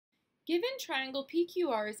Given triangle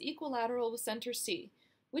PQR is equilateral with center C,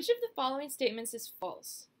 which of the following statements is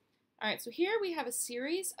false? Alright, so here we have a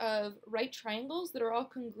series of right triangles that are all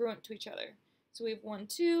congruent to each other. So we have 1,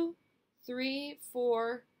 2, 3,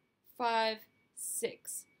 4, 5,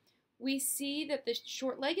 6. We see that the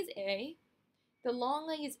short leg is A, the long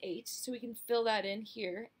leg is 8, so we can fill that in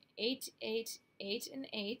here. 8, 8, 8, and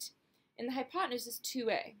 8. And the hypotenuse is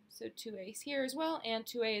 2A. So 2A is here as well, and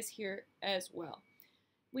 2A is here as well.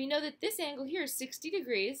 We know that this angle here is 60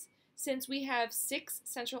 degrees since we have 6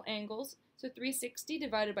 central angles. So 360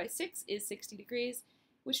 divided by 6 is 60 degrees,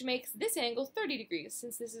 which makes this angle 30 degrees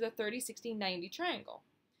since this is a 30, 60, 90 triangle.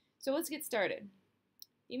 So let's get started.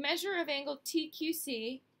 The measure of angle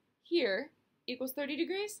TQC here equals 30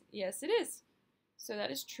 degrees? Yes, it is. So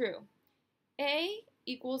that is true. A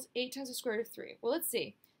equals 8 times the square root of 3. Well, let's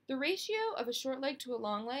see. The ratio of a short leg to a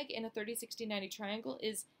long leg in a 30, 60, 90 triangle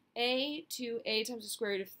is A to A times the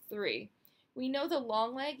square root of 3. We know the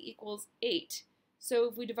long leg equals 8. So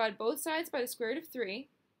if we divide both sides by the square root of 3,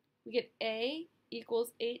 we get A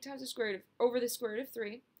equals 8 times the square root of, over the square root of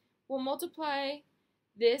 3. We'll multiply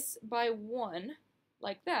this by 1,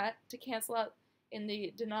 like that, to cancel out in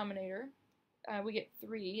the denominator. We get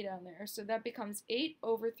 3 down there. So that becomes 8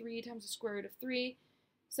 over 3 times the square root of 3.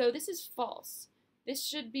 So this is false. This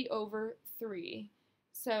should be over 3.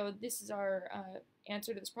 So this is our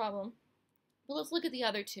answer to this problem. But let's look at the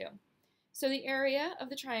other two. So the area of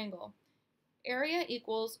the triangle. Area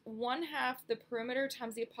equals 1/2 the perimeter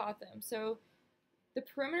times the apothem. So the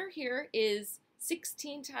perimeter here is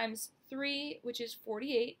 16 times 3, which is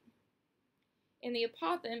 48. And the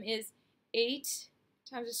apothem is 8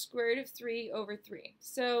 times the square root of 3 over 3.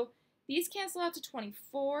 So these cancel out to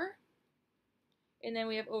 24. And then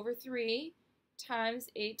we have over 3 times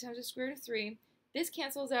 8 times the square root of 3. This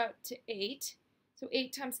cancels out to 8. So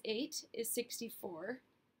 8 times 8 is 64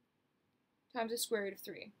 times the square root of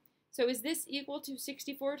 3. So is this equal to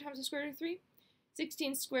 64 times the square root of 3?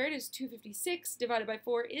 16 squared is 256, divided by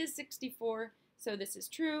 4 is 64, so this is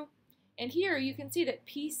true. And here you can see that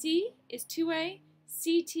PC is 2A,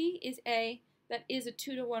 CT is A, that is a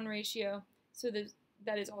 2-to-1 ratio, so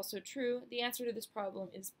that is also true. The answer to this problem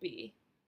is B.